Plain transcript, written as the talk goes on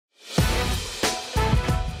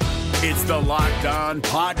It's the Locked On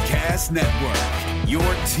Podcast Network, your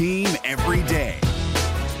team every day.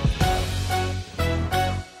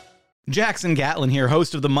 Jackson Gatlin here,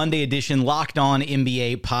 host of the Monday edition Locked On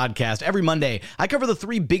NBA podcast. Every Monday, I cover the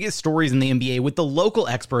three biggest stories in the NBA with the local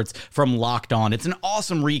experts from Locked On. It's an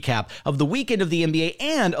awesome recap of the weekend of the NBA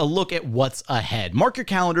and a look at what's ahead. Mark your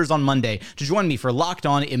calendars on Monday to join me for Locked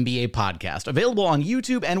On NBA podcast, available on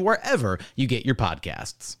YouTube and wherever you get your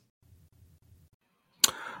podcasts.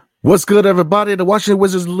 What's good, everybody? The Washington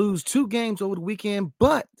Wizards lose 2 games over the weekend,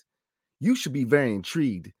 but you should be very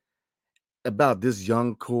intrigued about this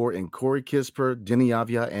young core in Corey Kispert, Deni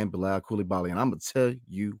and Bilal Coulibaly, and I'm going to tell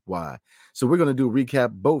you why. So we're going to do a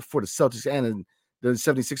recap both for the Celtics and the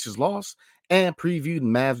 76ers loss and preview the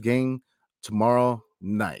Mavs game tomorrow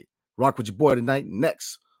night. Rock with your boy tonight,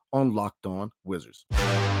 next on Locked On Wizards.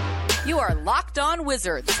 You are Locked On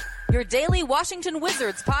Wizards, your daily Washington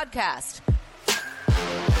Wizards podcast.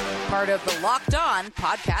 Part of the Locked On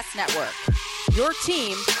Podcast Network, your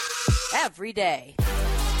team every day.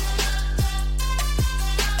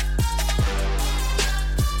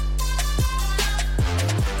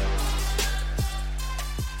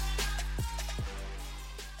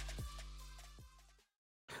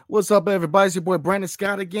 What's up, everybody? It's your boy Brandon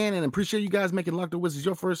Scott again, and appreciate you guys making Locked On Wizards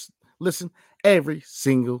your first listen every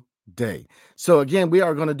single day. So again, we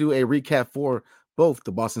are going to do a recap for both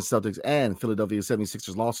the Boston Celtics and Philadelphia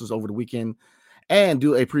 76ers losses over the weekend, and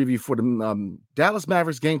do a preview for the Dallas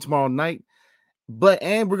Mavericks game tomorrow night.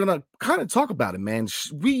 And we're going to kind of talk about it, man.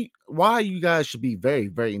 Why you guys should be very,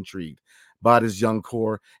 very intrigued by this young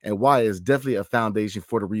core, and why it's definitely a foundation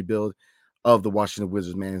for the rebuild of the Washington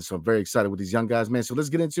Wizards, man. So I'm very excited with these young guys, man. So let's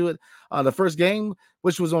get into it. The first game,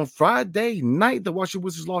 which was on Friday night, the Washington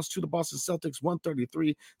Wizards lost to the Boston Celtics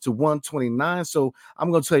 133-129. So I'm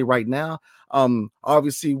going to tell you right now,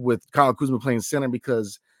 obviously with Kyle Kuzma playing center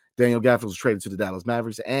because Daniel Gafford was traded to the Dallas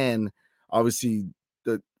Mavericks, and obviously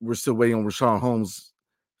we're still waiting on Rashawn Holmes'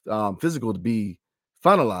 physical to be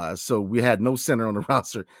finalized. So we had no center on the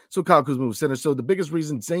roster. So Kyle Kuzma was center. So the biggest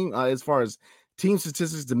reason, as far as team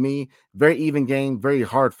statistics, to me, very even game, very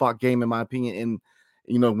hard fought game in my opinion,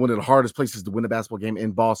 and one of the hardest places to win a basketball game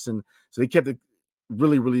in Boston. So they kept it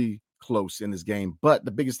really, really close in this game. But the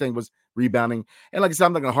biggest thing was rebounding. And like I said,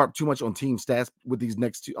 I'm not going to harp too much on team stats with these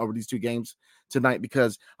two games tonight,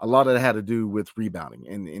 because a lot of it had to do with rebounding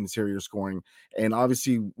and interior scoring. And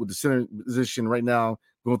obviously with the center position right now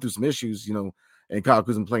going through some issues, and Kyle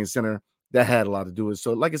Kuzma playing center, that had a lot to do with it.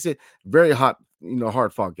 So, like I said, very hot,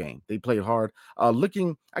 hard fought game. They played hard. I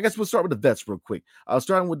guess we'll start with the vets real quick.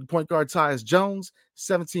 Starting with the point guard, Tyus Jones,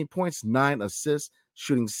 17 points, 9 assists,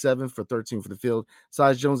 shooting 7 for 13 for the field.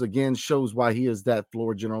 Tyus Jones, again, shows why he is that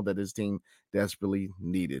floor general that his team desperately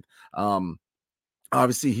needed.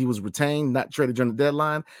 Obviously, he was retained, not traded during the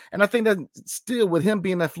deadline. And I think that still, with him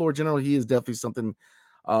being that floor general, he is definitely something.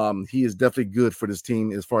 He is definitely good for this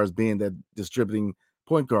team as far as being that distributing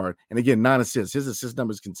point guard. And again, 9 assists. His assist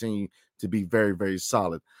numbers continue to be very, very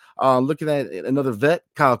solid. Looking at another vet,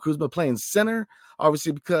 Kyle Kuzma playing center,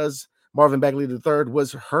 obviously because Marvin Bagley III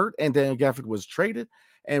was hurt and Daniel Gafford was traded,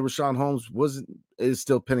 and Rashawn Holmes is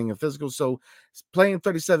still pending a physical. So playing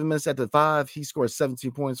 37 minutes at the 5, he scored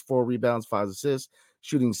 17 points, 4 rebounds, 5 assists,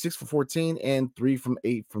 shooting 6 for 14 and 3 from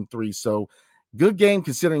 8 from 3. So good game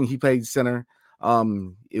considering he played center.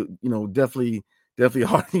 Definitely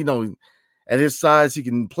hard. At his size, he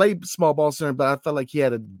can play small ball center, but I felt like he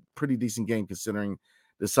had a pretty decent game considering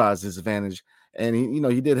the size disadvantage. And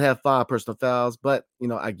he did have 5 personal fouls, but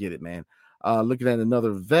I get it, man. Looking at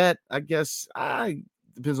another vet, I guess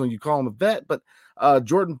depends on you call him a vet, but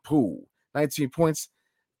Jordan Poole, 19 points,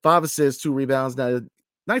 5 assists, 2 rebounds. Now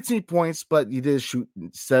 19 points, but he did shoot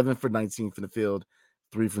 7 for 19 from the field,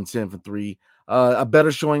 3 from 10 from 3. A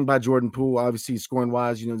better showing by Jordan Poole, obviously scoring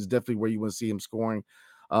wise. It's definitely where you want to see him scoring.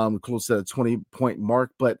 Close to a 20-point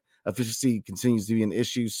mark, but efficiency continues to be an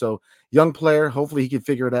issue. So young player, hopefully he can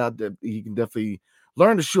figure it out. That he can definitely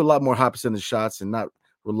learn to shoot a lot more high percentage shots and not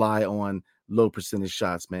rely on low percentage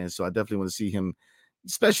shots, man. So I definitely want to see him,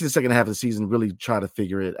 especially the second half of the season, really try to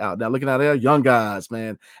figure it out. Now looking at our young guys,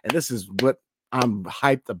 man, and this is what I'm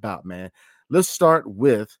hyped about, man. Let's start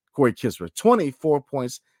with Corey Kispert, 24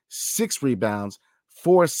 points, 6 rebounds,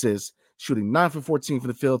 4 assists, shooting 9 for 14 from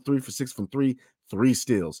the field, 3 for 6 from 3, 3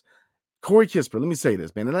 steals. Corey Kispert, let me say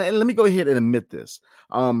this, man, and let me go ahead and admit this.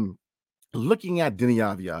 Looking at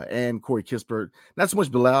Deni and Corey Kispert, not so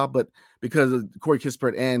much Bilal, but because Corey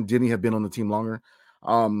Kispert and Deni have been on the team longer,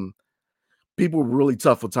 people were really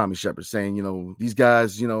tough with Tommy Shepard, saying, these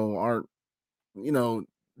guys, aren't,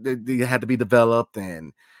 they had to be developed,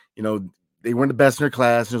 and, they weren't the best in their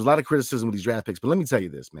class. There's a lot of criticism with these draft picks, but let me tell you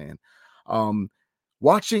this, man.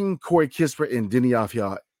 Watching Corey Kispert and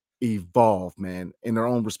Deni evolve, man, in their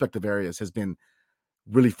own respective areas has been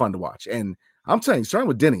really fun to watch. And I'm telling you, starting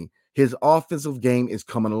with Deni, his offensive game is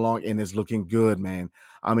coming along and is looking good, man.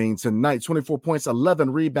 I mean, tonight, 24 points,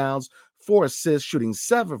 11 rebounds, 4 assists, shooting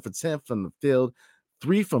 7 for 10 from the field,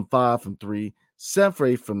 3 from 5 from 3, 7 for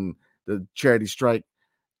 8 from the charity strike,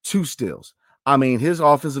 2 steals. I mean, his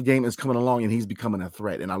offensive game is coming along and he's becoming a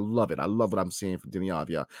threat. And I love it. I love what I'm seeing from Deni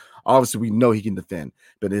Avdija. Obviously, we know he can defend.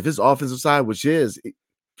 But if his offensive side, which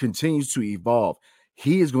continues to evolve,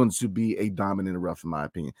 he is going to be a diamond in the rough, in my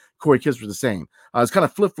opinion. Corey Kispert the same. It's kind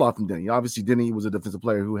of flip-flop from Deni. Obviously, Deni was a defensive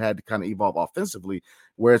player who had to kind of evolve offensively,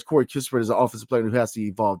 whereas Corey Kispert is an offensive player who has to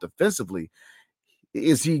evolve defensively.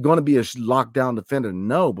 Is he going to be a lockdown defender?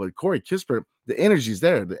 No, but Corey Kispert, the energy is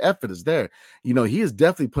there. The effort is there. You know, he is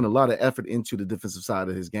definitely putting a lot of effort into the defensive side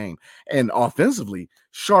of his game. And offensively,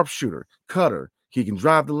 sharpshooter, cutter. He can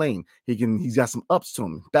drive the lane. He's got some ups to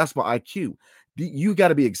him, basketball IQ. You got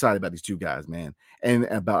to be excited about these two guys, man. And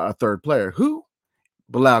about our third player, who?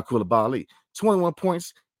 Bilal Coulibaly. 21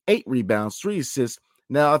 points, 8 rebounds, 3 assists.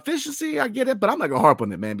 Now, efficiency, I get it, but I'm not going to harp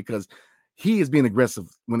on it, man, because he is being aggressive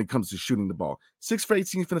when it comes to shooting the ball. 6 for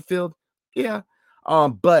 18 from the field. Yeah.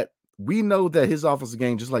 But we know that his offensive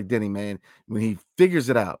game, just like Deni, man, when he figures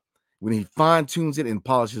it out, when he fine-tunes it and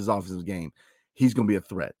polishes his offensive game, he's going to be a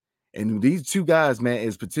threat. And these two guys, man,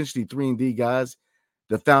 is potentially 3-and-D guys.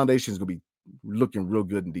 The foundation is going to be looking real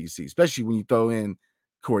good in DC, especially when you throw in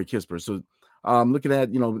Corey Kispert. So looking at,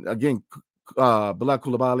 again, Bilal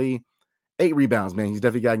Coulibaly, 8 rebounds, man. He's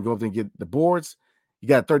definitely got to go up there and get the boards. He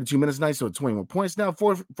got 32 minutes tonight, so 21 points now,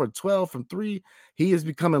 4 for 12 from 3. He is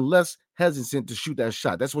becoming less hesitant to shoot that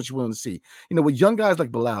shot. That's what you want to see. With young guys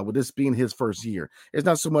like Bilal, with this being his first year, it's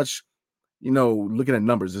not so much, looking at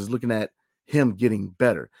numbers. It's looking at him getting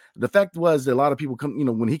better. The fact was that a lot of people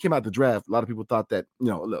when he came out the draft, a lot of people thought that,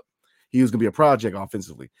 look, he was going to be a project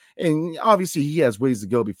offensively. And obviously he has ways to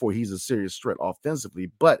go before he's a serious threat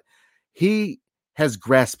offensively, but he has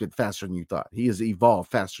grasped it faster than you thought. He has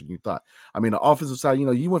evolved faster than you thought. I mean, the offensive side,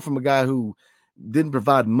 you went from a guy who didn't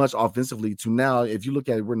provide much offensively to now, if you look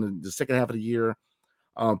at it, we're in the second half of the year,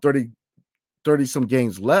 30 some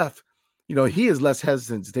games left. He is less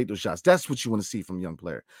hesitant to take those shots. That's what you want to see from a young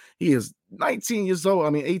player. He is 19 years old. I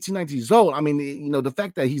mean, 18, 19 years old. I mean, the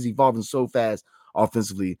fact that he's evolving so fast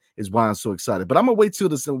offensively is why I'm so excited. But I'm going to wait till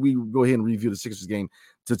we go ahead and review the Sixers game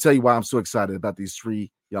to tell you why I'm so excited about these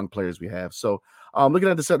 3 young players we have. So looking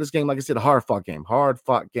at this game, like I said, a hard-fought game.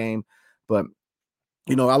 But,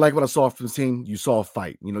 I like what I saw from the team. You saw a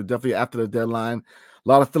fight. Definitely after the deadline, a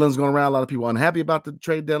lot of feelings going around. A lot of people unhappy about the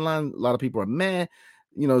trade deadline. A lot of people are mad.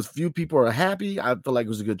 A few people are happy. I feel like it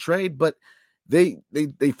was a good trade, but they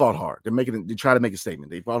fought hard. They try to make a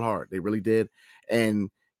statement. They fought hard. They really did. And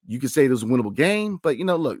you could say it was a winnable game, but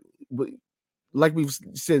look, like we've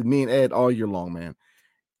said, me and Ed all year long, man,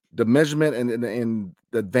 the measurement and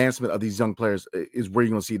the advancement of these young players is where you're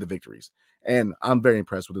going to see the victories. And I'm very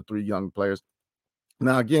impressed with the 3 young players.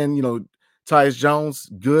 Now, again, Tyus Jones,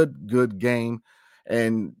 good game.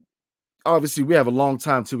 And obviously we have a long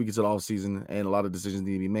time till we get to the offseason and a lot of decisions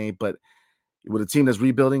need to be made. But with a team that's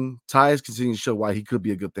rebuilding, Tyus continues to show why he could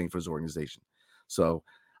be a good thing for his organization. So,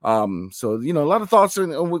 a lot of thoughts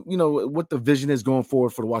on what the vision is going forward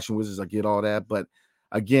for the Washington Wizards. I get all that. But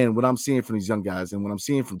again, what I'm seeing from these young guys and what I'm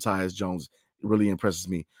seeing from Tyus Jones really impresses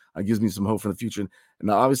me. It gives me some hope for the future. And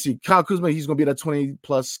obviously, Kyle Kuzma, he's going to be that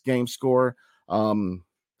 20-plus game scorer.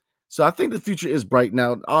 So I think the future is bright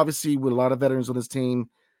now. Obviously, with a lot of veterans on this team,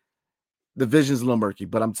 the vision is a little murky.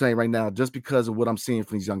 But I'm saying right now, just because of what I'm seeing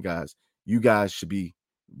from these young guys, you guys should be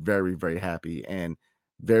very, very happy and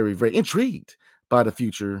very, very intrigued by the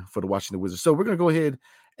future for the Washington Wizards. So we're going to go ahead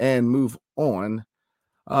and move on.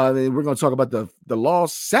 Then we're going to talk about the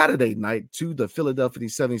loss Saturday night to the Philadelphia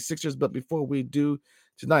 76ers. But before we do,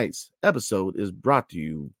 tonight's episode is brought to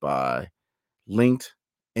you by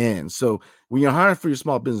LinkedIn. So when you're hiring for your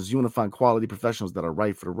small business, you want to find quality professionals that are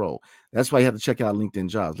right for the role. That's why you have to check out LinkedIn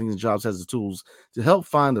Jobs. LinkedIn Jobs has the tools to help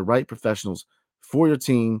find the right professionals for your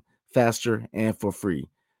team faster and for free.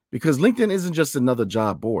 Because LinkedIn isn't just another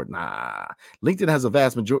job board. Nah, LinkedIn has a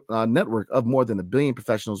vast network of more than 1 billion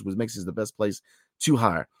professionals, which makes it the best place to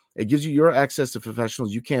hire. It gives you your access to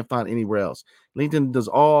professionals you can't find anywhere else. LinkedIn does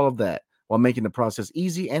all of that while making the process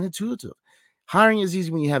easy and intuitive. Hiring is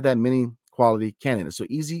easy when you have that many quality candidates. So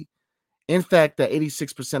easy. In fact, that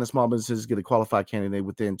 86% of small businesses get a qualified candidate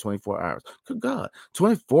within 24 hours. Good God,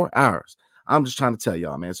 24 hours. I'm just trying to tell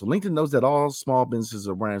y'all, man. So LinkedIn knows that all small businesses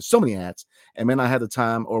are wearing so many hats and may not have the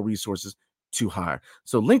time or resources to hire.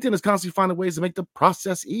 So LinkedIn is constantly finding ways to make the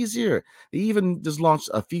process easier. They even just launched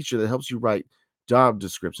a feature that helps you write job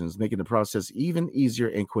descriptions, making the process even easier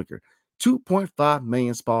and quicker. 2.5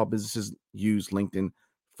 million small businesses use LinkedIn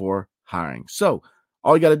for hiring. So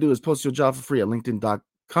all you got to do is post your job for free at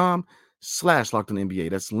linkedin.com/LockedOnNBA.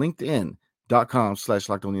 That's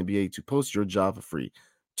linkedin.com/LockedOnNBA to post your job for free.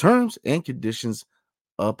 Terms and conditions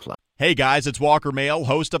apply. Hey guys, it's Walker Mail,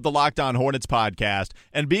 host of the Locked On Hornets podcast,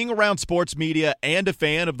 and being around sports media and a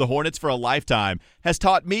fan of the Hornets for a lifetime has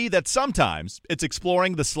taught me that sometimes it's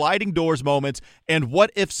exploring the sliding doors moments and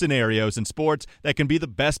what-if scenarios in sports that can be the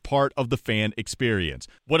best part of the fan experience.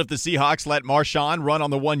 What if the Seahawks let Marshawn run on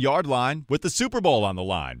the 1-yard line with the Super Bowl on the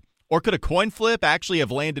line? Or could a coin flip actually have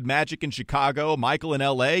landed Magic in Chicago, Michael in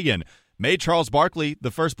L.A., and made Charles Barkley the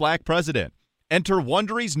first black president? Enter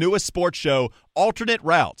Wondery's newest sports show, Alternate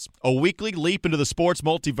Routes, a weekly leap into the sports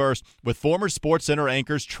multiverse with former SportsCenter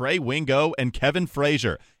anchors Trey Wingo and Kevin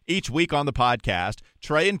Frazier. Each week on the podcast,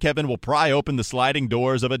 Trey and Kevin will pry open the sliding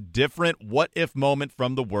doors of a different what-if moment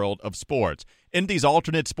from the world of sports. In these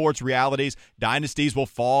alternate sports realities, dynasties will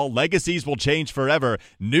fall, legacies will change forever,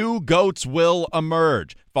 new GOATs will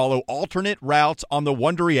emerge. Follow Alternate Routes on the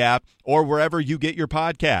Wondery app or wherever you get your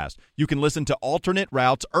podcast. You can listen to Alternate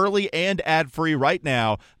Routes early and ad-free right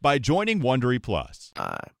now by joining Wondery Plus.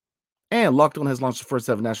 And Locked On has launched the first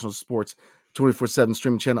ever national sports 24/7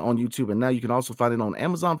 streaming channel on YouTube, and now you can also find it on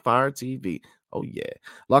Amazon Fire TV. Oh, yeah.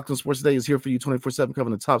 Locked On Sports Today is here for you 24/7,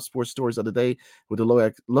 covering the top sports stories of the day with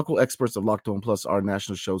the local experts of Locked On, plus our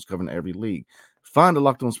national shows covering every league. Find the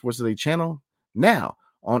Locked On Sports Today channel now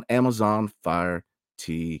on Amazon Fire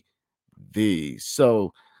TV.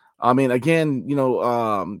 So, I mean, again,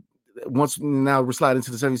 once now we're sliding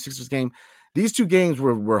into the 76ers game, these two games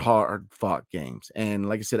were hard-fought games. And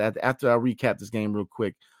like I said, after I recap this game real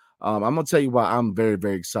quick, I'm going to tell you why I'm very,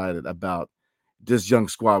 very excited about this young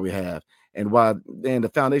squad we have and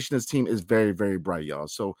the foundation of this team is very, very bright, y'all.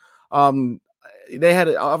 So they had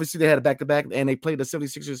a back-to-back, and they played the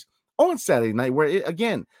 76ers on Saturday night where,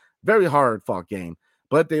 again, very hard-fought game.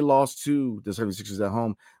 But they lost to the 76ers at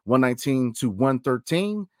home,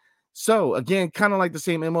 119-113. So, again, kind of like the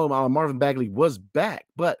same MO, Marvin Bagley was back,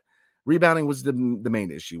 but rebounding was the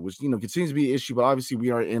main issue, which, continues to be an issue, but obviously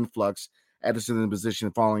we are in flux at a certain position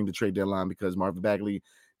following the trade deadline because Marvin Bagley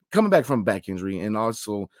coming back from a back injury, and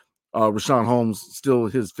also Rashawn Holmes, still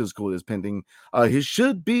his physical is pending. He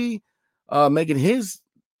should be making his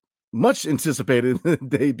much anticipated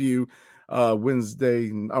debut Monday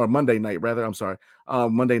night.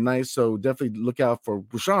 Monday night. So definitely look out for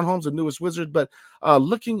Rashawn Holmes, the newest Wizard. But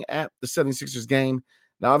looking at the 76ers game,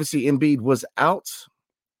 now obviously Embiid was out,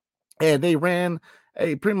 and they ran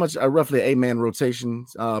pretty much roughly 8-man rotation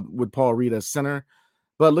with Paul Reed as center.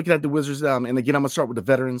 But looking at the Wizards, and again, I'm going to start with the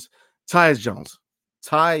veterans. Tyus Jones.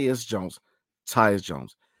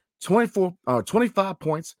 25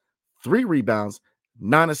 points, 3 rebounds,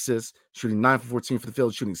 9 assists, shooting 9 for 14 for the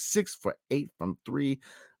field, shooting 6 for 8 from 3.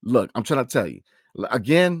 Look, I'm trying to tell you,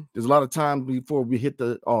 again, there's a lot of time before we hit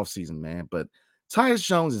the offseason, man. But Tyus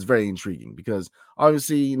Jones is very intriguing because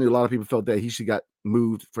obviously, a lot of people felt that he should got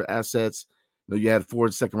moved for assets. You had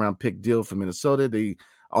Ford's second-round pick deal for Minnesota. They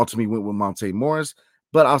ultimately went with Monte Morris.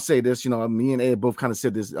 But I'll say this, me and Ed both kind of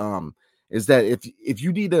said this, is that if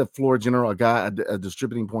you need a floor general, a guy, a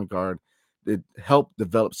distributing point guard that help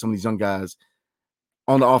develop some of these young guys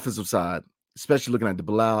on the offensive side, especially looking at the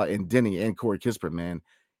Bilal and Deni and Corey Kispert, man,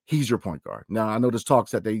 he's your point guard. Now, I know there's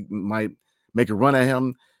talks that they might make a run at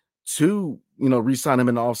him to, re-sign him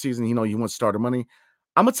in the offseason. He wants starter money.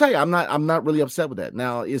 I'm gonna tell you, I'm not really upset with that.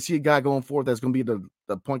 Now, is he a guy going forward that's gonna be the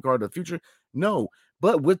point guard of the future? No,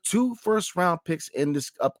 but with 2 first-round picks in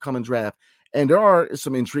this upcoming draft, and there are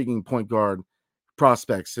some intriguing point guard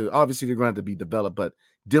prospects. So obviously, they're going to have to be developed. But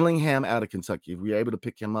Dillingham out of Kentucky, if we're able to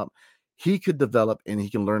pick him up, he could develop and he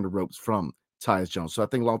can learn the ropes from Tyus Jones. So I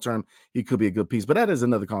think long-term, he could be a good piece. But that is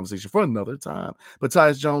another conversation for another time. But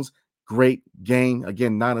Tyus Jones, great game.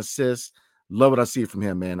 Again, 9 assists. Love what I see from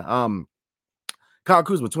him, man. Kyle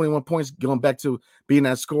Kuzma, 21 points, going back to being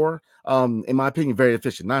that scorer. In my opinion, very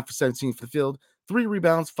efficient. 9 for 17 for the field, 3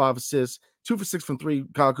 rebounds, 5 assists, 2 for 6 from 3.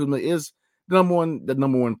 Kyle Kuzma is the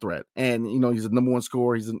number one threat. And, he's a number one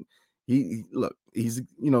scorer. You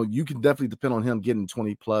can definitely depend on him getting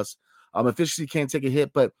 20 plus. Efficiency can't take a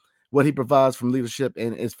hit, but what he provides from leadership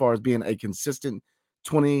and as far as being a consistent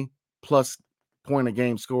 20 plus point a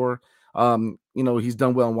game scorer, he's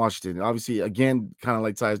done well in Washington. Obviously, again, kind of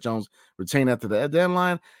like Tyus Jones, retained after the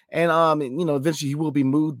deadline. And, eventually he will be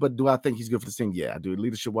moved. But do I think he's good for this team? Yeah, I do.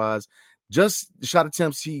 Leadership-wise, just the shot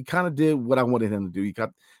attempts, he kind of did what I wanted him to do. He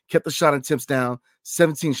kept the shot attempts down,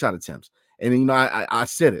 17 shot attempts. And I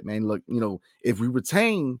said it, man. Look, if we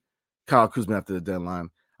retain Kyle Kuzma after the deadline,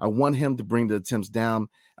 I want him to bring the attempts down,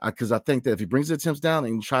 because I think that if he brings the attempts down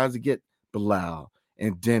and he tries to get Bilal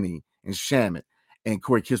and Deni and Shamet and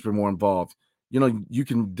Corey Kispert more involved, you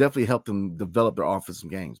can definitely help them develop their offensive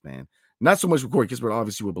games, man. Not so much with Corey Kispert,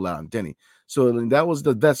 obviously with Bilal and Deni. So that was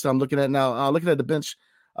the vets I'm looking at now. Looking at the bench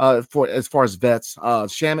for as far as vets,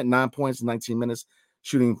 Shamet 9 points in 19 minutes,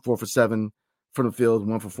 shooting 4 for 7 from the field,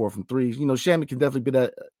 1 for 4 from 3. Shamet can definitely be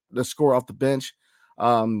the scorer off the bench.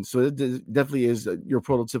 So it definitely is your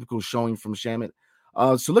prototypical showing from Shamet.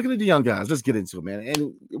 So looking at the young guys, let's get into it, man.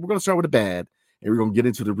 And we're going to start with the bad, and we're going to get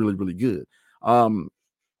into the really, really good.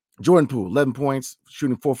 Jordan Poole, 11 points,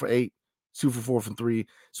 shooting 4 for 8, 2 for 4 from 3.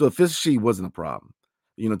 So efficiency wasn't a problem.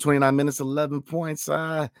 29 minutes, 11 points,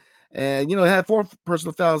 and had 4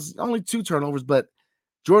 personal fouls, only 2 turnovers, but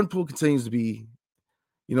Jordan Poole continues to be,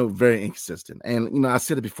 very inconsistent. And I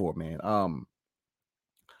said it before, man.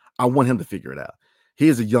 I want him to figure it out. He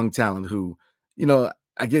is a young talent who,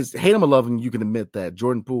 I guess, hate him or love him, you can admit that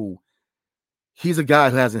Jordan Poole, he's a guy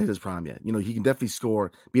who hasn't hit his prime yet. He can definitely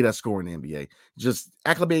score, be that scorer in the NBA. Just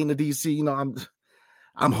acclimating to DC,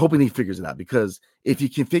 I'm hoping he figures it out, because if he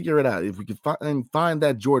can figure it out, if we can find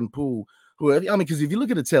that Jordan Poole, because if you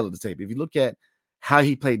look at the tail of the tape, if you look at how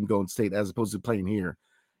he played in Golden State as opposed to playing here,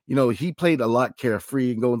 he played a lot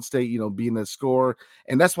carefree in Golden State, being a scorer.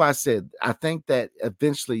 And that's why I said, I think that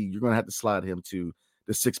eventually you're going to have to slide him to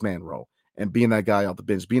the 6-man role and being that guy off the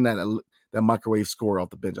bench, being that microwave scorer off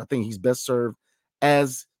the bench. I think he's best served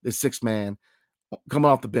as the 6-man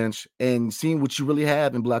coming off the bench and seeing what you really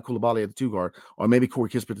have in Bilal Coulibaly at the 2 guard, or maybe Corey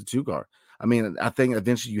Kispert at the 2 guard. I mean, I think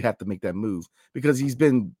eventually you have to make that move, because he's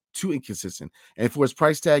been too inconsistent. And for his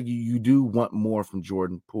price tag, you do want more from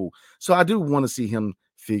Jordan Poole. So I do want to see him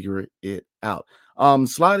figure it out.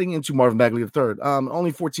 Sliding into Marvin Bagley III,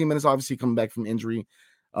 only 14 minutes, obviously coming back from injury,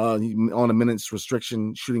 on a minutes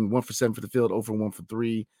restriction, shooting 1 for 7 for the field, 0 for 1 for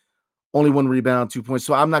 3, only 1 rebound, 2 points.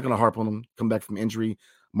 So I'm not going to harp on him, come back from injury.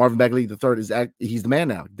 Marvin Bagley III he's the man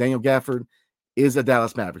now. Daniel Gafford is a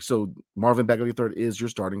Dallas Maverick. So Marvin Bagley III is your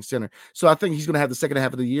starting center. So I think he's going to have the second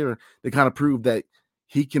half of the year to kind of prove that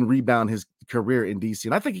he can rebound his career in DC.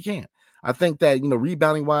 And I think he can. I think that,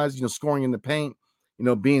 rebounding wise, scoring in the paint,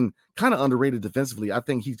 being kind of underrated defensively, I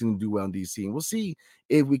think he's going to do well in DC. And we'll see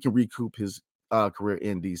if we can recoup his career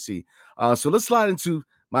in DC. So let's slide into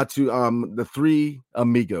my two, the 3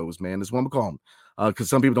 amigos, man. That's what I'm going to call them. Because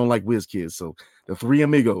some people don't like whiz kids. So the 3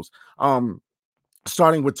 amigos.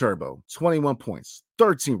 Starting with Turbo, 21 points,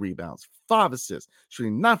 13 rebounds, 5 assists,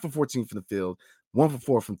 shooting 9 for 14 from the field, 1 for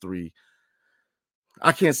 4 from 3.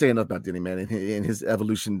 I can't say enough about Deni, man, and his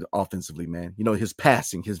evolution offensively, man. His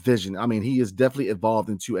passing, his vision. I mean, he has definitely evolved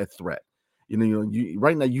into a threat.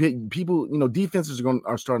 Right now, people, defenses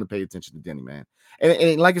are starting to pay attention to Deni, man.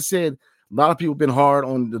 And like I said, a lot of people have been hard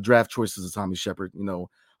on the draft choices of Tommy Shepard,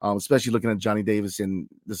 especially looking at Johnny Davis and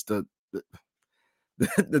this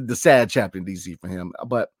the sad chapter in DC for him.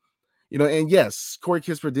 But, and yes, Corey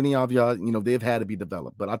Kispert, Deni Avdija, they've had to be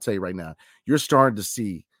developed. But I'll tell you right now, you're starting to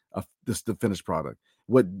see the finished product.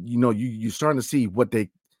 What, you're starting to see what they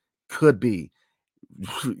could be.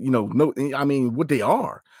 What they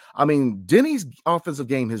are. I mean, Deni's offensive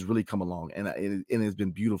game has really come along, and it's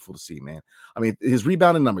been beautiful to see, man. I mean, his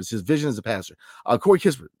rebounding numbers, his vision as a passer. Corey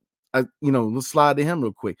Kispert, let's slide to him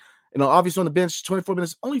real quick. Obviously on the bench, 24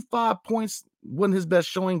 minutes, only 5 points, wasn't his best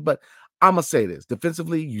showing, but I'm going to say this.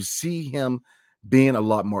 Defensively, you see him being a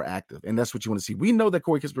lot more active, and that's what you want to see. We know that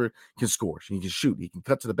Corey Kispert can score. He can shoot. He can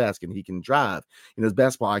cut to the basket. He can drive. His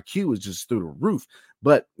basketball IQ is just through the roof,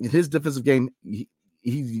 but his defensive game,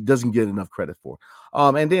 he doesn't get enough credit for.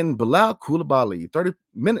 And then Bilal Coulibaly, 30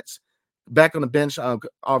 minutes back on the bench,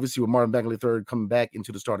 obviously with Marvin Bagley III coming back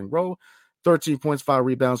into the starting role, 13 points, 5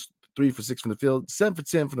 rebounds, 3 for 6 from the field, 7 for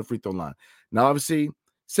 10 from the free throw line. Now, obviously,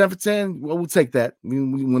 7 for 10, well, we'll take that. We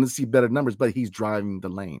want to see better numbers, but he's driving the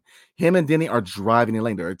lane. Him and Deni are driving the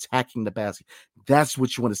lane. They're attacking the basket. That's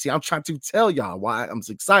what you want to see. I'm trying to tell y'all why I'm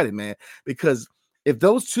so excited, man, because if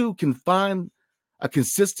those two can find a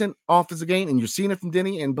consistent offensive game, and you're seeing it from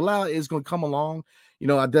Deni, and Bilal is going to come along, he's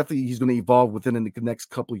going to evolve within the next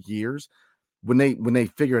couple of years when they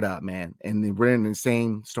figure it out, man, and we're in the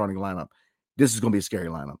same starting lineup. This is going to be a scary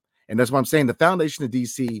lineup. And that's what I'm saying. The foundation of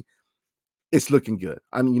DC, it's looking good.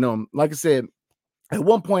 I mean, like I said, at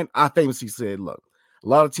one point, I famously said, look, a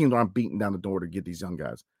lot of teams aren't beating down the door to get these young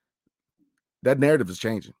guys. That narrative is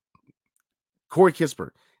changing. Corey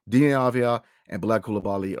Kispert, Deni Avdija, and Bilal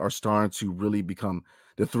Coulibaly are starting to really become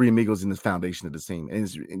the 3 amigos in this foundation of the team. And,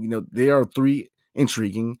 they are 3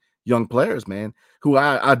 intriguing young players, man, who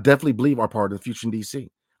I definitely believe are part of the future in DC.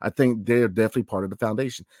 I think they're definitely part of the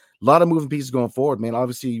foundation. A lot of moving pieces going forward, man.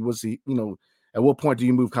 Obviously, at what point do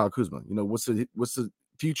you move Kyle Kuzma? What's the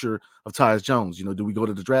future of Tyus Jones? Do we go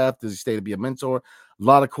to the draft? Does he stay to be a mentor? A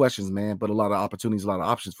lot of questions, man, but a lot of opportunities, a lot of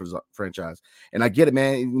options for the franchise. And I get it,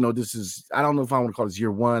 man. This is, I don't know if I want to call this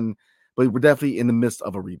year one, but we're definitely in the midst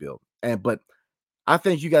of a rebuild. But I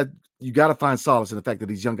think you got to find solace in the fact that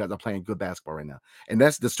these young guys are playing good basketball right now. And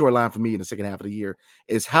that's the storyline for me in the second half of the year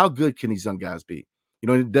is how good can these young guys be?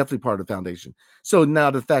 Definitely part of the foundation. So now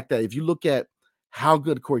the fact that if you look at how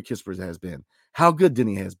good Corey Kispert has been, how good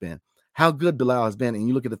Deni has been, how good Bilal has been, and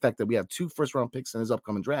you look at the fact that we have 2 first-round picks in his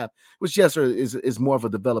upcoming draft, which, yes, is more of a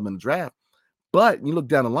development draft. But you look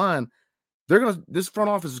down the line, this front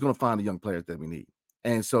office is going to find the young players that we need.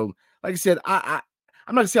 And so, like I said, I'm not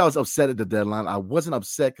going to say I was upset at the deadline. I wasn't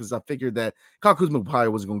upset because I figured that Kyle Kuzma probably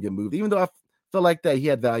wasn't going to get moved, even though I felt like that he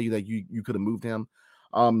had value that you could have moved him.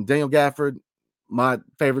 Daniel Gafford, my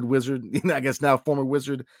favorite Wizard, I guess now former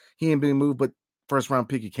Wizard, he ain't been moved, but first round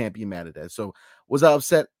pick, you can't be mad at that. So was I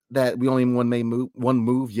upset that we only one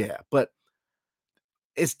move? Yeah, but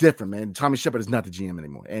it's different, man. Tommy Shepard is not the GM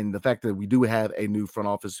anymore. And the fact that we do have a new front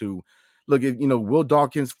office who, look, Will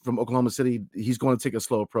Dawkins from Oklahoma City, he's going to take a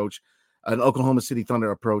slow approach, an Oklahoma City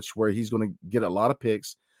Thunder approach where he's going to get a lot of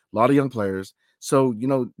picks, a lot of young players. So,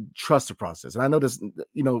 trust the process. And I know this,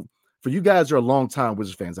 for you guys who are long-time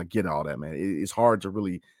Wizards fans, I get all that, man. It's hard to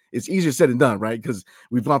really – it's easier said than done, right? Because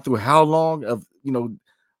we've gone through how long of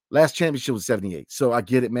last championship was 78. So I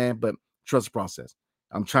get it, man, but trust the process.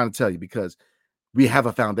 I'm trying to tell you because we have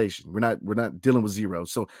a foundation. We're not dealing with zero.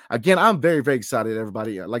 So, again, I'm very, very excited,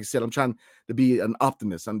 everybody. Like I said, I'm trying to be an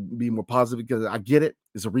optimist. I'm being more positive because I get it.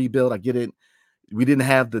 It's a rebuild. I get it. We didn't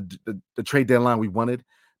have the trade deadline we wanted,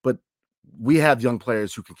 but we have young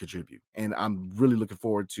players who can contribute. And I'm really looking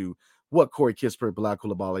forward to what Corey Kispert, Bilal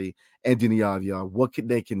Coulibaly, and Deni Avdia, what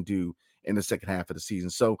they can do in the second half of the season.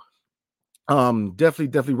 So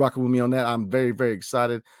definitely rocking with me on that. I'm very, very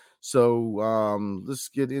excited. So let's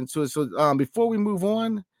get into it. So before we move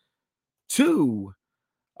on to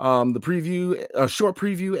the preview, a short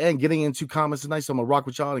preview, and getting into comments tonight. So I'm gonna rock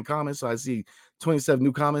with y'all in comments. So I see 27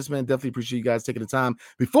 new comments, man. Definitely appreciate you guys taking the time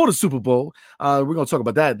before the Super Bowl. We're gonna talk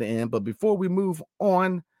about that at the end. But before we move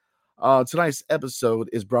on, tonight's episode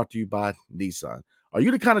is brought to you by Nissan. Are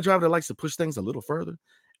you the kind of driver that likes to push things a little further?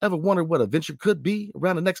 Ever wondered what a venture could be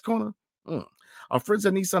around the next corner? Our friends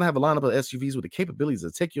at Nissan have a lineup of SUVs with the capabilities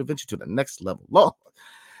to take your venture to the next level. Lord.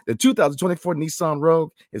 The 2024 Nissan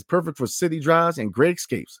Rogue is perfect for city drives and great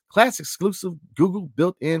escapes. Class exclusive Google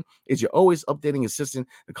built-in is your always updating assistant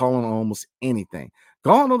to call on almost anything.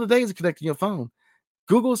 Gone are the days of connecting your phone.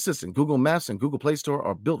 Google Assistant, Google Maps, and Google Play Store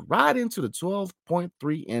are built right into the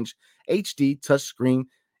 12.3-inch HD touchscreen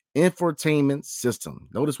infotainment system.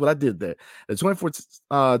 Notice what I did there. The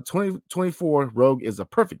 2024 Rogue is a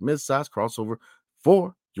perfect mid-size crossover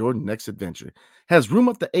for your next adventure. Has room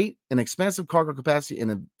up to 8, an expansive cargo capacity,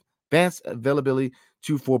 and advanced availability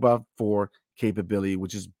to 4x4 capability,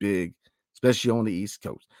 which is big, especially on the East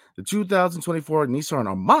Coast. The 2024 Nissan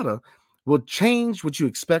Armada will change what you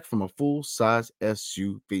expect from a full-size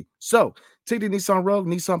SUV. So take the Nissan Rogue,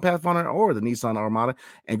 Nissan Pathfinder, or the Nissan Armada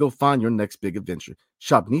and go find your next big adventure.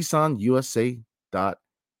 Shop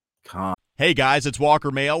NissanUSA.com. Hey guys, it's Walker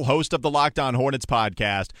Mail, host of the Locked On Hornets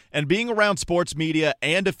podcast, and being around sports media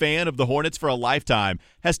and a fan of the Hornets for a lifetime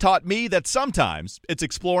has taught me that sometimes it's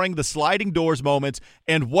exploring the sliding doors moments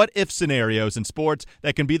and what-if scenarios in sports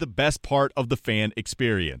that can be the best part of the fan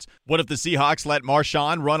experience. What if the Seahawks let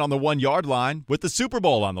Marshawn run on the 1-yard line with the Super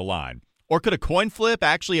Bowl on the line? Or could a coin flip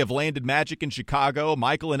actually have landed Magic in Chicago,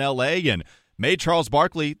 Michael in L.A., and made Charles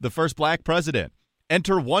Barkley the first black president?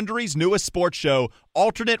 Enter Wondery's newest sports show,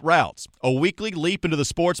 Alternate Routes, a weekly leap into the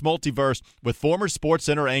sports multiverse with former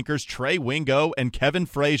SportsCenter anchors Trey Wingo and Kevin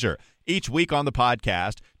Frazier. Each week on the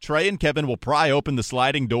podcast, Trey and Kevin will pry open the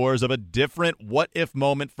sliding doors of a different what-if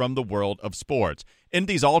moment from the world of sports. In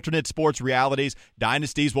these alternate sports realities,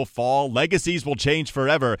 dynasties will fall, legacies will change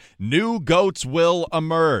forever, new GOATs will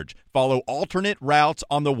emerge. Follow Alternate Routes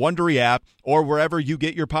on the Wondery app or wherever you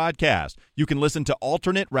get your podcast. You can listen to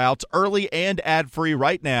Alternate Routes early and ad-free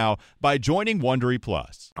right now by joining Wondery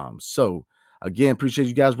Plus. So again, appreciate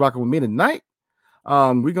you guys rocking with me tonight.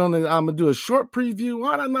 I'm gonna do a short preview.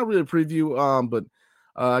 Well, not really a preview, but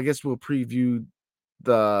I guess we'll preview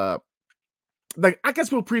the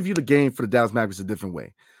game for the Dallas Mavericks a different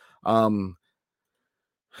way. Now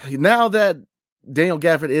that Daniel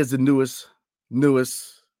Gafford is the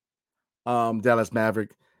newest Dallas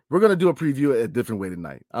Maverick, we're gonna do a preview a different way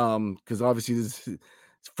tonight. Because obviously this is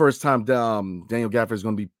first time Daniel Gafford is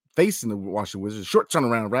gonna be facing the Washington Wizards. Short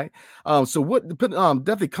turnaround, right? So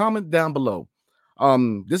definitely comment down below.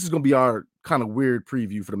 This is going to be our kind of weird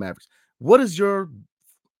preview for the Mavericks. What is your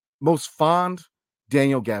most fond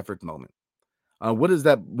Daniel Gafford moment? What is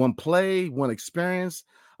that one play, one experience?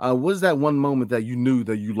 What is that one moment that you knew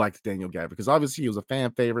that you liked Daniel Gafford? Because obviously he was a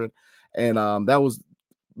fan favorite, and that was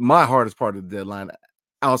my hardest part of the deadline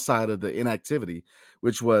outside of the inactivity,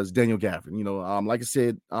 which was Daniel Gafford. Like I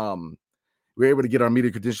said, we were able to get our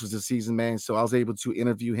media credentials this season, man. So I was able to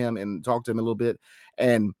interview him and talk to him a little bit.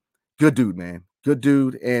 And good dude, man. Good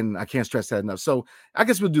dude. And I can't stress that enough. So I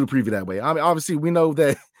guess we'll do the preview that way. I mean, obviously, we know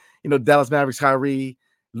that, Dallas Mavericks, Kyrie,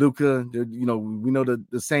 Luka, we know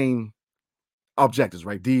the same objectives,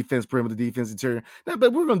 right? Defense, perimeter defense, interior. Now,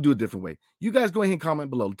 but we're going to do it a different way. You guys go ahead and comment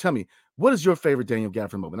below. Tell me, what is your favorite Daniel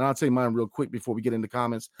Gafford moment? And I'll tell you mine real quick before we get into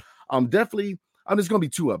comments. Definitely, there's going to be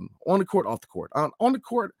two of them, on the court, off the court. On the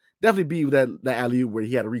court, definitely be that alley-oop where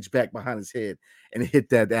he had to reach back behind his head and hit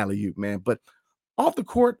that alley-oop, man. But off the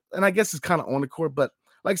court, and I guess it's kind of on the court, but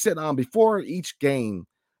like I said, before each game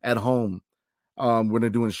at home, when they're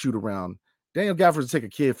doing a shoot around, Daniel Gafford would take a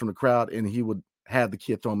kid from the crowd and he would have the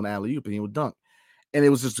kid throw him an alley-oop and he would dunk. And it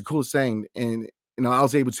was just the coolest thing. And, I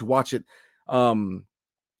was able to watch it the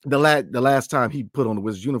last time he put on the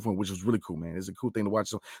Wizards uniform, which was really cool, man. It's a cool thing to watch.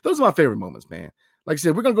 So those are my favorite moments, man. Like I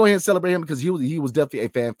said, we're going to go ahead and celebrate him because he was definitely a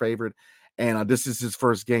fan favorite. And this is his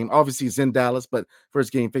first game. Obviously, it's in Dallas, but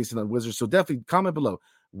first game facing the Wizards. So definitely comment below.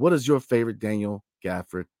 What is your favorite Daniel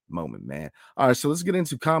Gafford moment, man? All right, so let's get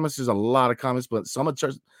into comments. There's a lot of comments, but so I'm going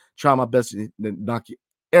to try my best to knock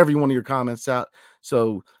every one of your comments out.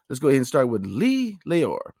 So let's go ahead and start with Lee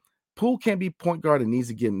Leor. Poole can't be point guard and needs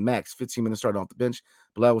to get max 15 minutes starting off the bench.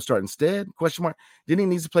 Bilal will start instead? Question mark. Then he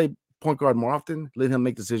needs to play point guard more often. Let him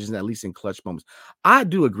make decisions at least in clutch moments. I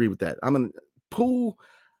do agree with that. Poole,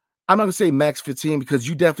 I'm not going to say max 15 because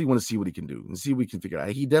you definitely want to see what he can do and see what he can figure out.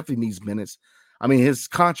 He definitely needs minutes. His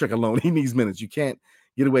contract alone, he needs minutes. You can't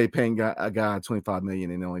get away paying a guy $25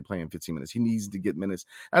 million and only playing 15 minutes. He needs to get minutes.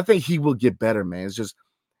 I think he will get better, man.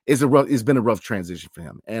 It's been a rough transition for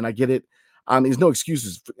him, and I get it. There's no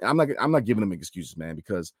excuses. I'm not giving him excuses, man,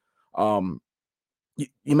 because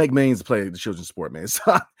you make millions to play the children's sport, man.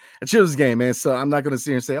 So a children's game, man. So I'm not going to sit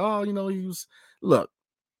here and say,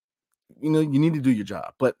 you need to do your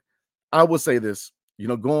job. But I will say this,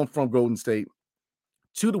 going from Golden State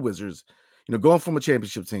to the Wizards, going from a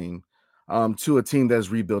championship team to a team that's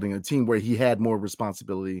rebuilding, a team where he had more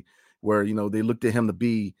responsibility, where, they looked at him to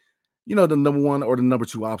be, the number one or the number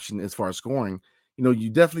two option as far as scoring. You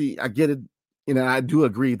definitely, I get it. I do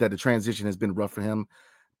agree that the transition has been rough for him,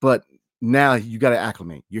 but now you got to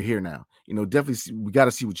acclimate. You're here now. Definitely we got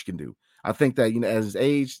to see what you can do. I think that, at his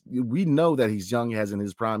age, we know that he's young, he hasn't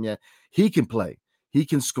his prime yet. He can play. He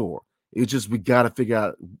can score. It's just we got to figure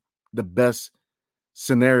out the best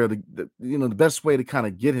scenario, the best way to kind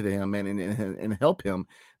of get it to him and help him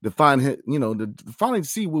to find him, to finally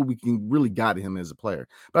see what we can really got him as a player.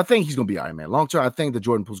 But I think he's going to be all right, man. Long term, I think that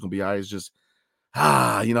Jordan Poole's going to be all right. It's just,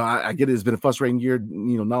 I get it. It's been a frustrating year,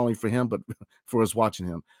 not only for him, but for us watching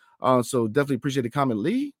him. So definitely appreciate the comment,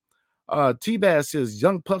 Lee. T-Bass says,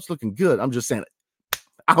 young pups looking good. I'm just saying,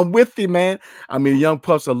 I'm with you, man. Young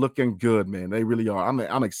pups are looking good, man. They really are.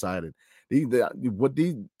 I'm excited. What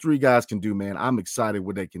these three guys can do, man, I'm excited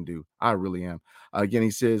what they can do. I really am. Again,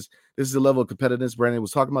 he says, this is the level of competitiveness Brandon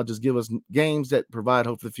was talking about. Just give us games that provide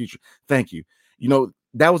hope for the future. Thank you.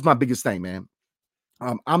 That was my biggest thing, man.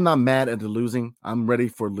 I'm not mad at the losing. I'm ready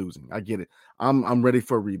for losing. I get it. I'm ready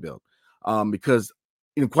for a rebuild. Because,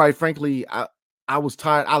 quite frankly, I was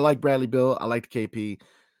tired. I like Bradley Beal. I like the KP.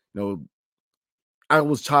 I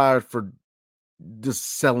was tired for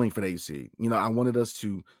just settling for the AC. I wanted us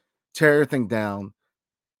to tear everything down,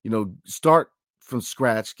 start from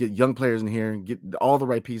scratch, get young players in here and get all the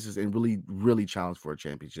right pieces and really, really challenge for a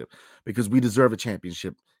championship because we deserve a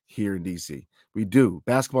championship here in DC. We do.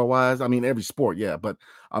 Basketball wise, every sport, yeah, but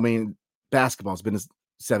basketball's been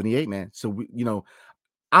 78, man. So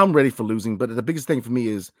I'm ready for losing, but the biggest thing for me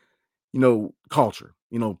is, culture,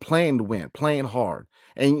 playing to win, playing hard.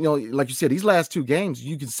 And, like you said, these last two games,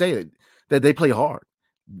 you can say that they play hard.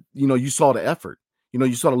 You saw the effort,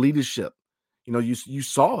 you saw the leadership, you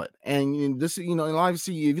saw it. And this, and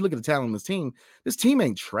obviously, if you look at the talent on this team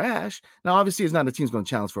ain't trash. Now, obviously, it's not the team's going to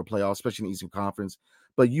challenge for a playoff, especially in the Eastern Conference,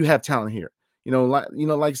 but you have talent here. Like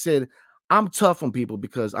I said, I'm tough on people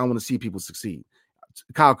because I want to see people succeed.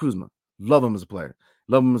 Kyle Kuzma, love him as a player,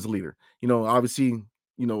 love him as a leader. Obviously,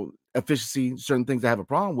 efficiency, certain things I have a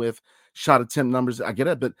problem with, shot attempt numbers, I get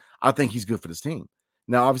it, but I think he's good for this team.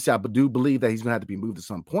 Now, obviously, I do believe that he's going to have to be moved at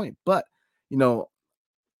some point, but,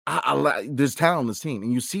 there's talent on this team,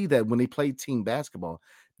 and you see that when they play team basketball.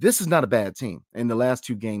 This is not a bad team, and the last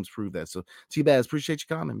 2 games prove that. So, T-Baz, appreciate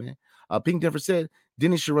your comment, man. Pink Denver said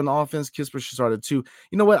Deni should run the offense. Kispert should start at 2.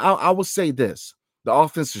 You know what? I will say this: the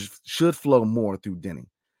offense should flow more through Deni.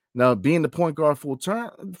 Now, being the point guard full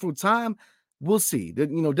time, we'll see.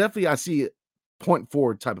 Definitely, I see point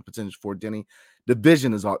forward type of potential for Deni. The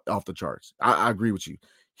vision is off the charts. I agree with you.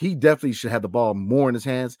 He definitely should have the ball more in his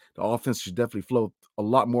hands. The offense should definitely flow a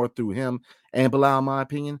lot more through him and Bilal, in my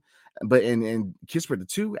opinion. But and Kispert the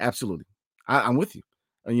 2, absolutely. I'm with you.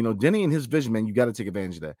 Deni and his vision, man, you got to take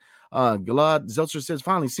advantage of that. Gilad Zeltzer says,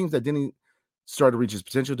 finally, seems that Deni started to reach his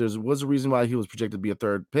potential. There was a reason why he was projected to be a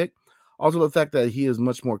 3rd pick. Also, the fact that he is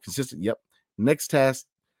much more consistent. Yep. Next task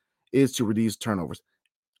is to reduce turnovers.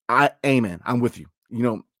 Amen. I'm with you.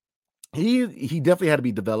 He definitely had to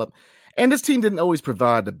be developed. And this team didn't always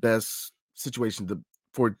provide the best situation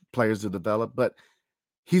for players to develop, but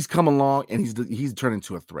he's come along and he's turned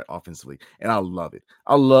into a threat offensively, and I love it.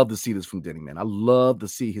 I love to see this from Deni, man. I love to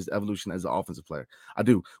see his evolution as an offensive player. I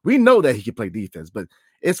do. We know that he can play defense, but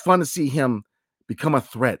it's fun to see him become a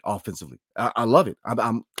threat offensively. I love it.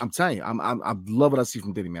 I'm telling you, I love what I see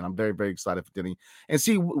from Deni, man. I'm very, very excited for Deni and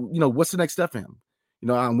see what's the next step for him.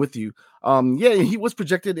 I'm with you. Yeah, he was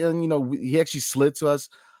projected, and he actually slid to us.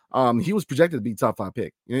 He was projected to be top 5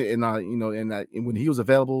 pick, and when he was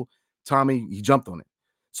available, Tommy, he jumped on it.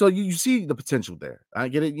 So you see the potential there. I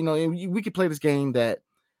get it. And we could play this game that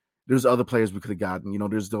there's other players we could have gotten.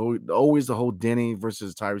 There's always the whole Deni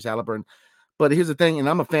versus Tyrese Halliburton. But here's the thing, and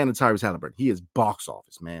I'm a fan of Tyrese Halliburton. He is box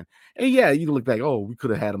office, man. And yeah, you can look back, we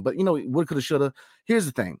could have had him. But what could have, should have. Here's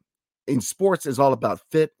the thing. In sports, it's all about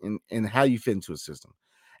fit and how you fit into a system.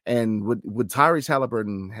 And would Tyrese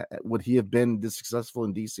Halliburton, would he have been this successful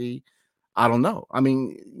in DC? I don't know. I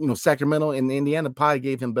mean, Sacramento and Indiana probably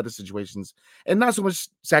gave him better situations, and not so much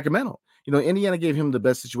Sacramento. Indiana gave him the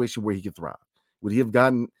best situation where he could thrive. Would he have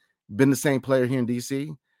been the same player here in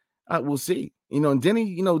DC? We'll see. And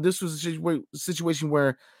Deni, this was a situation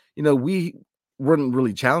where, we weren't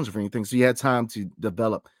really challenging for anything, so he had time to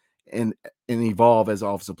develop and evolve as an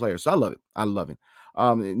offensive player. So I love it. I love it.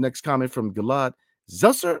 Next comment from Gilad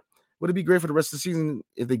Zusser. Would it be great for the rest of the season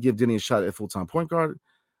if they give Deni a shot at full-time point guard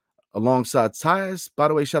alongside Tyus? By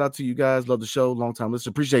the way, shout out to you guys. Love the show. Long time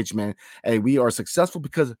listener. Appreciate you, man. Hey, we are successful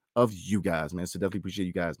because of you guys, man. So definitely appreciate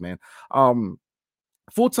you guys, man.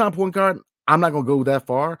 Full-time point guard, I'm not going to go that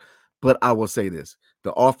far, but I will say this.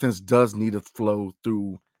 The offense does need to flow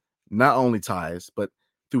through not only Tyus, but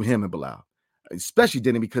through him and Bilal, especially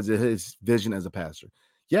Deni because of his vision as a passer.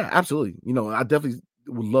 Yeah, absolutely. I definitely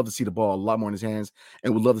would love to see the ball a lot more in his hands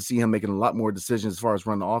and would love to see him making a lot more decisions as far as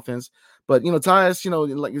running the offense. But,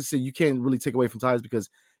 Tyus, like you said, you can't really take away from Tyus because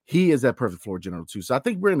he is that perfect floor general too. So I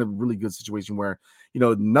think we're in a really good situation where,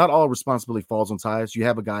 not all responsibility falls on Tyus. You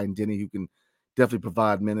have a guy in Deni who can definitely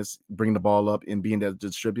provide minutes, bring the ball up and being that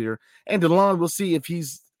distributor. And DeLon, we'll see if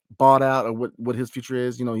he's bought out or what his future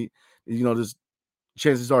is. There's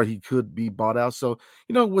chances are he could be bought out. So,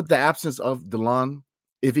 with the absence of DeLon,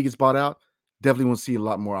 if he gets bought out, definitely want to see a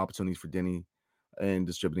lot more opportunities for Deni and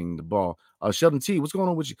distributing the ball. Sheldon T, what's going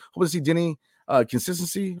on with you? Hope to see Deni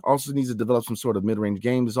consistency. Also needs to develop some sort of mid-range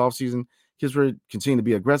game this offseason. Kispert continue to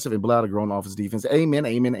be aggressive and Bilal to grow on offense defense. Amen,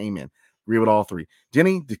 amen, amen. Agree with all three.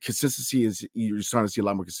 Deni, the consistency is you're starting to see a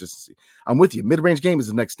lot more consistency. I'm with you. Mid-range game is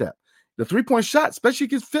the next step. The three-point shot, especially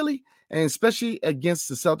against Philly and especially against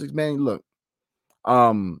the Celtics, man. Look,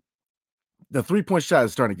 the three-point shot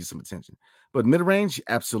is starting to get some attention. But mid-range,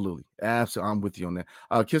 absolutely. Absolutely. I'm with you on that.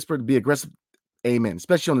 Kispert to be aggressive. Amen.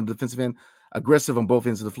 Especially on the defensive end. Aggressive on both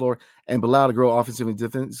ends of the floor. And Bilal to grow offensively and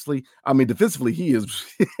defensively. I mean, defensively,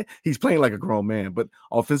 he's playing like a grown man. But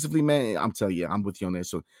offensively, man, I'm telling you, I'm with you on that.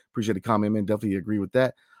 So appreciate the comment, man. Definitely agree with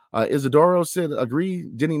that. Isidoro said, agree.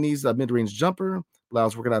 Deni needs a mid-range jumper.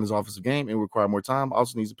 Bilal's working on his offensive game and require more time.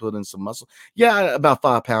 Also needs to put in some muscle. Yeah, about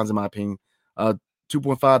 5 pounds in my opinion.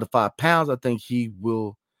 2.5 to 5 pounds. I think he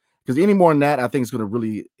will. Because any more than that, I think it's going to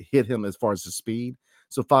really hit him as far as the speed.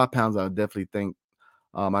 So 5 pounds, I definitely think.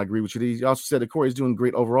 I agree with you. He also said that Corey's doing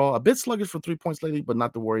great overall. A bit sluggish for 3 points lately, but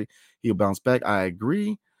not to worry. He'll bounce back. I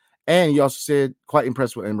agree. And you also said quite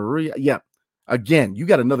impressed with Anne-Marie. Yeah. Again, you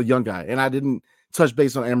got another young guy. And I didn't touch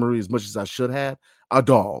base on Anne-Marie as much as I should have. A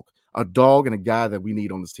dog and a guy that we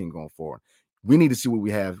need on this team going forward. We need to see what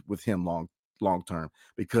we have with him long term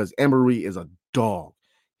because Anne-Marie is a dog.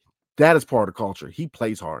 That is part of the culture. He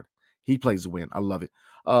plays hard. He plays to win. I love it.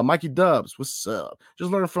 Mikey Dubs, what's up?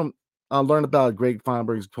 Just learn about Greg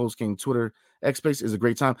Feinberg's post-game Twitter X Space is a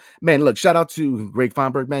great time. Man, look, shout out to Greg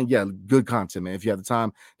Feinberg, man. Yeah, good content, man. If you have the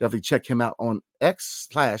time, definitely check him out on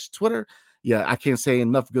X/Twitter. yeah, I can't say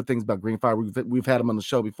enough good things about Green Fire. We've had him on the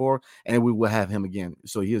show before, and we will have him again.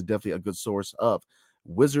 So he is definitely a good source of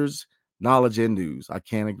Wizards knowledge and news. I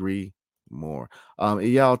can't agree more.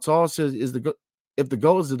 Yeah, it's all says if the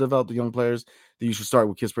goal is to develop the young players, then you should start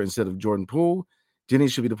with Kispert instead of Jordan Poole.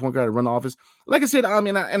 Deni should be the point guard to run the offense. Like I said, I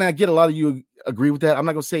mean, I get a lot of you agree with that. I'm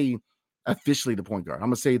not gonna say officially the point guard. I'm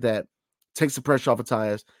gonna say that takes the pressure off of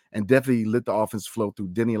Tyus and definitely let the offense flow through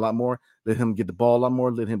Deni a lot more. Let him get the ball a lot more.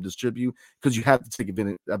 Let him distribute because you have to take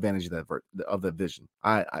advantage of that vision.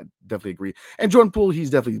 I definitely agree. And Jordan Poole,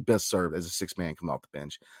 he's definitely best served as a six man coming off the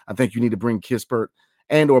bench. I think you need to bring Kispert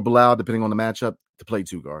and or Bilal, depending on the matchup, to play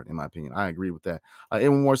two guard. In my opinion, I agree with that.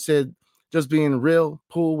 Everyone more said, just being real,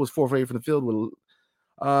 Poole was 4 for 8 from the field with.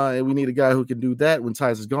 And we need a guy who can do that when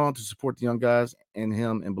Tyus is gone to support the young guys, and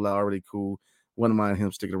him and Bilal already cool. Wouldn't mind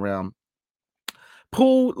him sticking around.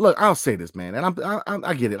 Poole, look, I'll say this, man, and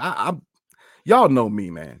I get it. Y'all know me,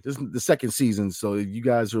 man. This is the second season, so you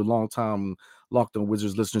guys are long time Locked On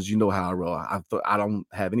Wizards listeners. You know how I roll. I don't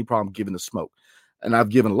have any problem giving the smoke, and I've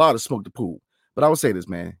given a lot of smoke to Poole. But I would say this,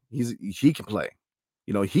 man, he can play.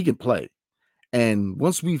 You know, he can play, and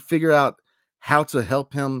once we figure out how to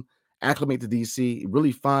help him acclimate to DC,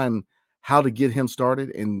 really find how to get him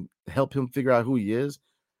started and help him figure out who he is,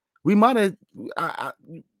 we might have.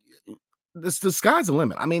 The sky's the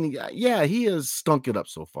limit. I mean, yeah, he has stunk it up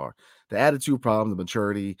so far. The attitude problem, the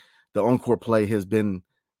maturity, the on-court play has been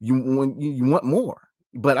you want more.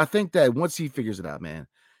 But I think that once he figures it out, man,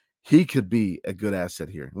 he could be a good asset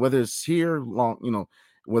here. Whether it's here long,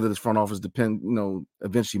 whether this front office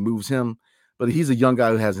eventually moves him, but he's a young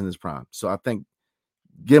guy who has in his prime. So I think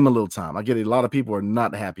give him a little time. I get it. A lot of people are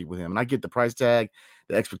not happy with him, and I get the price tag,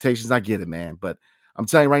 the expectations. I get it, man. But I'm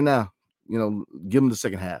telling you right now, give him the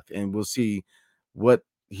second half, and we'll see what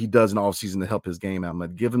he does in the offseason to help his game out. I'm going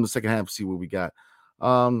to give him the second half, see what we got.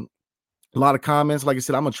 A lot of comments. Like I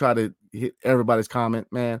said, I'm going to try to hit everybody's comment,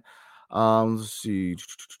 man. Let's see.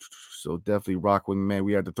 So definitely rock with me, man.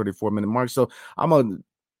 We are at the 34-minute mark. So I'm going to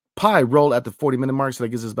probably roll at the 40-minute mark. So that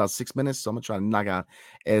gives us about 6 minutes. So I'm going to try to knock out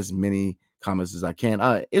as many comments as I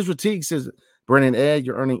can. Israel Teague says, Brennan Ed,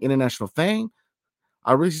 you're earning international fame.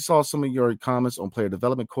 I recently saw some of your comments on player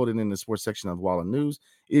development quoted in the sports section of Walla News,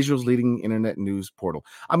 Israel's leading internet news portal.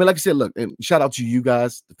 I mean, like I said, look, and shout out to you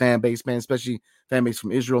guys, the fan base, man, especially fan base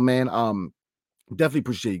from Israel, man. Definitely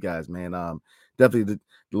appreciate you guys, man. Definitely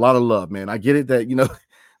a lot of love, man. I get it that,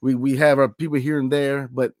 we have our people here and there,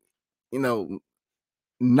 but,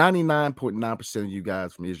 99.9% of you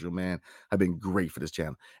guys from Israel, man, have been great for this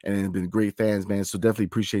channel and have been great fans, man. So definitely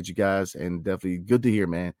appreciate you guys and definitely good to hear,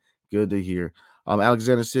 man. Good to hear.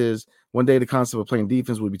 Alexander says, one day the concept of playing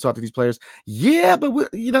defense will be taught to these players. Yeah, but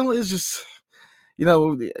it's just,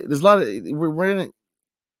 there's a lot of, we're in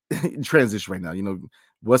a transition right now.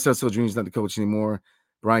 West Side Jr. is not the coach anymore.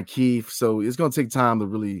 Brian Keefe. So it's going to take time to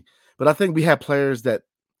really, but I think we have players that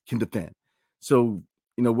can defend. So,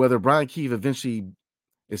 whether Brian Keefe eventually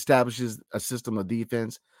establishes a system of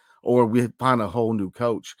defense or we find a whole new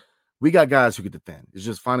coach, we got guys who can defend. It's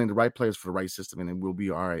just finding the right players for the right system, and then we'll be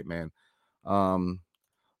all right, man.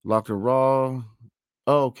 Locked and Raw.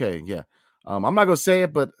 Oh, okay, yeah. I'm not gonna say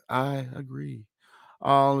it, but I agree.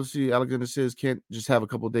 Let's see. Alexander says can't just have a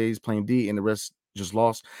couple of days playing D and the rest just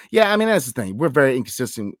lost. Yeah, I mean that's the thing. We're very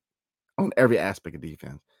inconsistent on every aspect of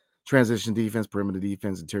defense. Transition defense, perimeter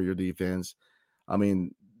defense, interior defense. I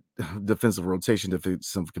mean, defensive rotation,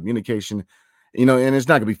 defensive communication. And it's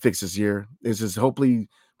not gonna be fixed this year. It's just hopefully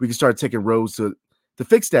we can start taking roads to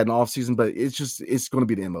fix that in the offseason, but it's going to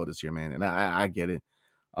be the MO this year, man. And I get it.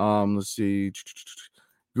 Let's see.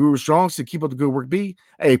 Guru Strong said, keep up the good work, B.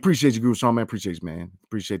 Hey, appreciate you, Guru Strong, man. Appreciate you, man.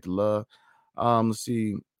 Appreciate the love. Let's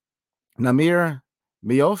see. Namir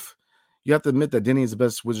Miof, you have to admit that Deni is the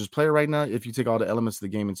best Wizards player right now if you take all the elements of the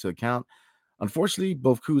game into account. Unfortunately,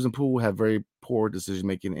 both Kuz and Poole have very poor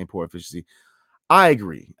decision-making and poor efficiency. I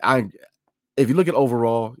agree. If you look at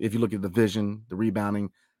overall, if you look at the vision, the rebounding,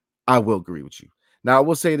 I will agree with you. Now, I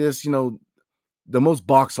will say this, the most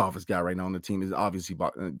box office guy right now on the team is obviously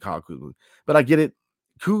Kyle Kuzma. But I get it.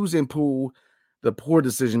 Kuz and Poole, the poor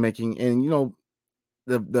decision-making, and,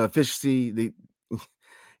 the efficiency, the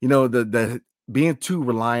being too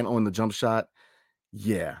reliant on the jump shot.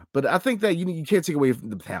 Yeah. But I think that you can't take away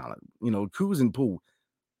from the talent. Kuz and Poole,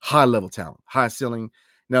 high-level talent, high ceiling.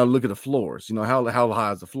 Now, look at the floors. How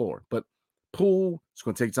high is the floor? But Poole, it's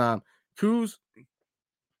going to take time. Kuz,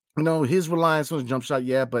 his reliance on the jump shot,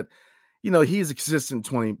 yeah, but he's a consistent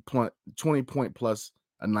 20 point plus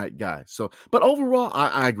a night guy. So, but overall,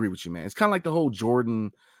 I agree with you, man. It's kind of like the whole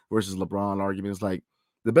Jordan versus LeBron argument. It's like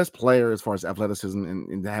the best player as far as athleticism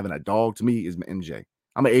and having a dog to me is MJ.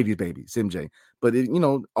 I'm an 80s baby, it's MJ. But,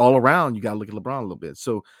 all around, you got to look at LeBron a little bit.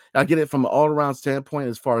 So I get it from an all-around standpoint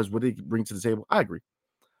as far as what they bring to the table. I agree.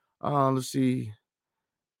 Let's see.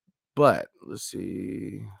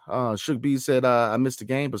 Shook B said, I missed the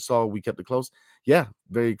game, but saw we kept it close. Yeah,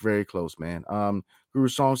 very, very close, man. Guru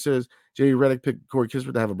Song says, J.D. Redick picked Corey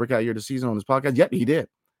Kispert to have a breakout year this season on his podcast. Yep, he did.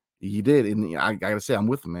 He did. And I got to say, I'm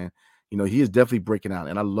with him, man. He is definitely breaking out,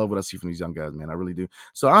 and I love what I see from these young guys, man. I really do.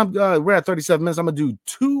 So we're at 37 minutes. I'm going to do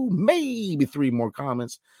 2, maybe 3 more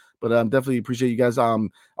comments, but definitely appreciate you guys.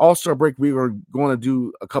 All-Star break, we are going to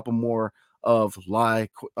do a couple more of live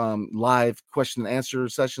question and answer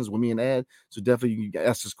sessions with me and Ed. So definitely you can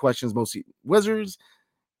ask us questions, mostly Wizards,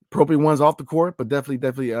 appropriate ones off the court, but definitely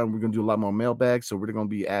we're going to do a lot more mailbags. So we're going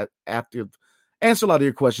to be active, answer a lot of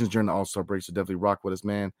your questions during the All-Star break. So definitely rock with us,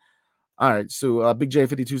 man. All right. So Big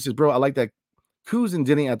J52 says, bro, I like that Kuz and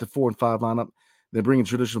Deni at the 4 and 5 lineup. They're bringing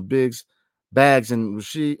traditional bigs, Bags, and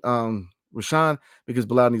Rashawn because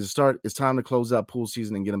Bilal needs to start. It's time to close out pool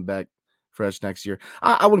season and get him back fresh next year.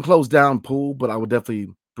 I wouldn't close down Poole, but I would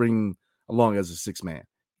definitely bring along as a 6-man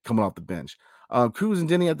coming off the bench. Kuz and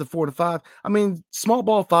Deni at the 4 to 5. I mean, small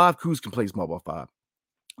ball 5, Kuz can play small ball 5.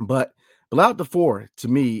 But Bilal at the 4, to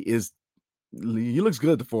me, he looks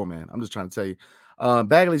good at the 4, man. I'm just trying to tell you.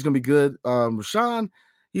 Bagley's going to be good. Rashawn,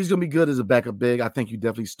 he's going to be good as a backup big. I think you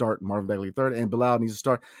definitely start Marvin Bagley 3rd, and Bilal needs to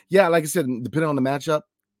start. Yeah, like I said, depending on the matchup,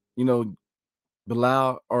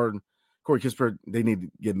 Bilal or Corey Kispert, they need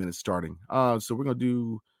to get minutes starting. So we're going to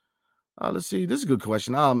do, let's see. This is a good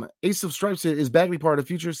question. Ace of Stripes is Bagley part of the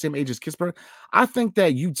future, same age as Kispert? I think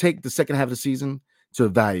that you take the second half of the season to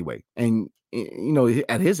evaluate. And,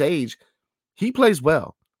 at his age, he plays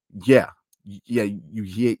well. Yeah.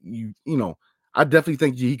 I definitely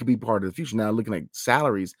think he could be part of the future. Now, looking at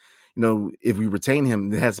salaries, if we retain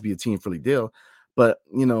him, it has to be a team-friendly deal. But,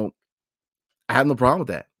 I have no problem with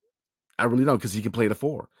that. I really don't, because he can play the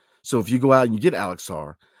 4. So if you go out and you get Alex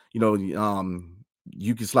Sarr, you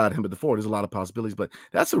can slide him at the 4. There's a lot of possibilities, but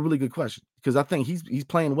that's a really good question because I think he's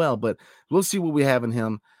playing well, but we'll see what we have in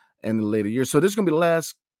him in the later years. So this is going to be the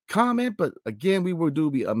last comment, but again, we will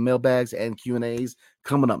do mailbags and Q&As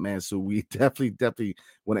coming up, man. So we definitely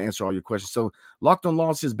want to answer all your questions. So Locked on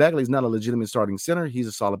Law says Bagley is not a legitimate starting center. He's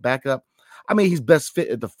a solid backup. I mean, he's best fit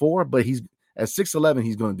at the 4, but he's at 6'11",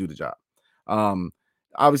 he's going to do the job.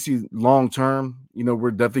 Obviously, long term,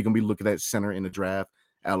 we're definitely going to be looking at center in the draft.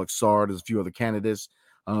 Alex Sarr, there's a few other candidates.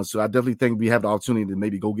 So I definitely think we have the opportunity to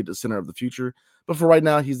maybe go get the center of the future. But for right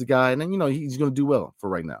now, he's the guy. And then, he's going to do well for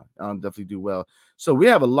right now. Definitely do well. So we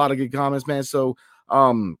have a lot of good comments, man. So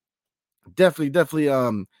definitely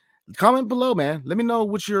comment below, man. Let me know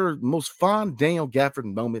what your most fond Daniel Gafford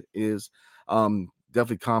moment is.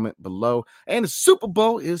 Definitely comment below. And the Super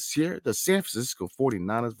Bowl is here. The San Francisco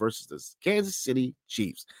 49ers versus the Kansas City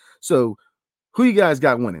Chiefs. So who you guys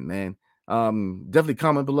got winning, man? Definitely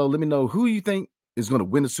comment below. Let me know who you think is going to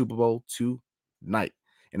win the Super Bowl tonight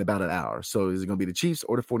in about an hour. So is it going to be the Chiefs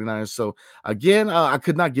or the 49ers? So again, I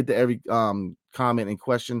could not get to every comment and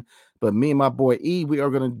question, but me and my boy E, we are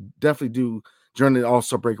going to definitely do during the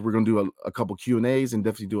All-Star break. We're going to do a couple Q&As and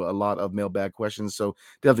definitely do a lot of mailbag questions. So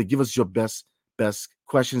definitely give us your best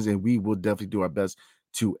questions, and we will definitely do our best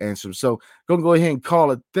to answer. So go ahead and call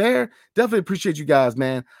it there. Definitely appreciate you guys,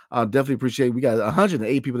 man. Definitely appreciate we got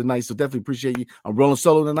 108 people tonight, so definitely appreciate you. I'm rolling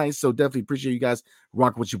solo tonight, so definitely appreciate you guys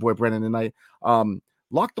rocking with your boy Brandon tonight.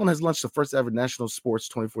 Locked On has launched the first ever national sports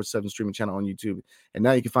 24/7 streaming channel on YouTube, and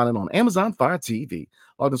now you can find it on Amazon Fire TV.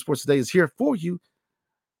 Locked On Sports Today is here for you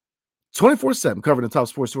 24/7, covering the top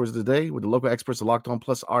sports stories of the day with the local experts of Locked On,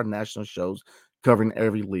 plus our national shows covering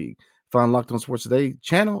every league. Find Locked On Sports Today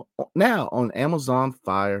channel now on Amazon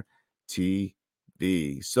Fire TV.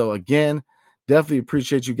 So again, definitely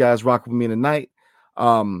appreciate you guys rocking with me tonight.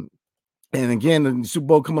 And again, the Super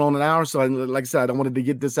Bowl coming on an hour. So like I said, I wanted to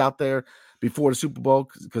get this out there before the Super Bowl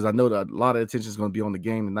because I know that a lot of attention is going to be on the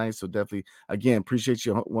game tonight. So definitely, again, appreciate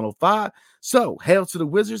you 105. So hail to the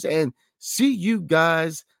Wizards and see you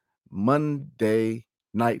guys Monday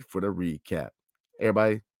night for the recap.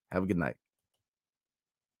 Everybody, have a good night.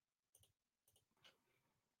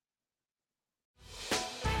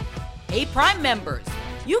 Hey, Prime members,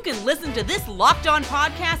 you can listen to this Locked On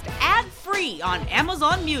podcast ad-free on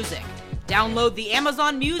Amazon Music. Download the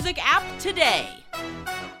Amazon Music app today.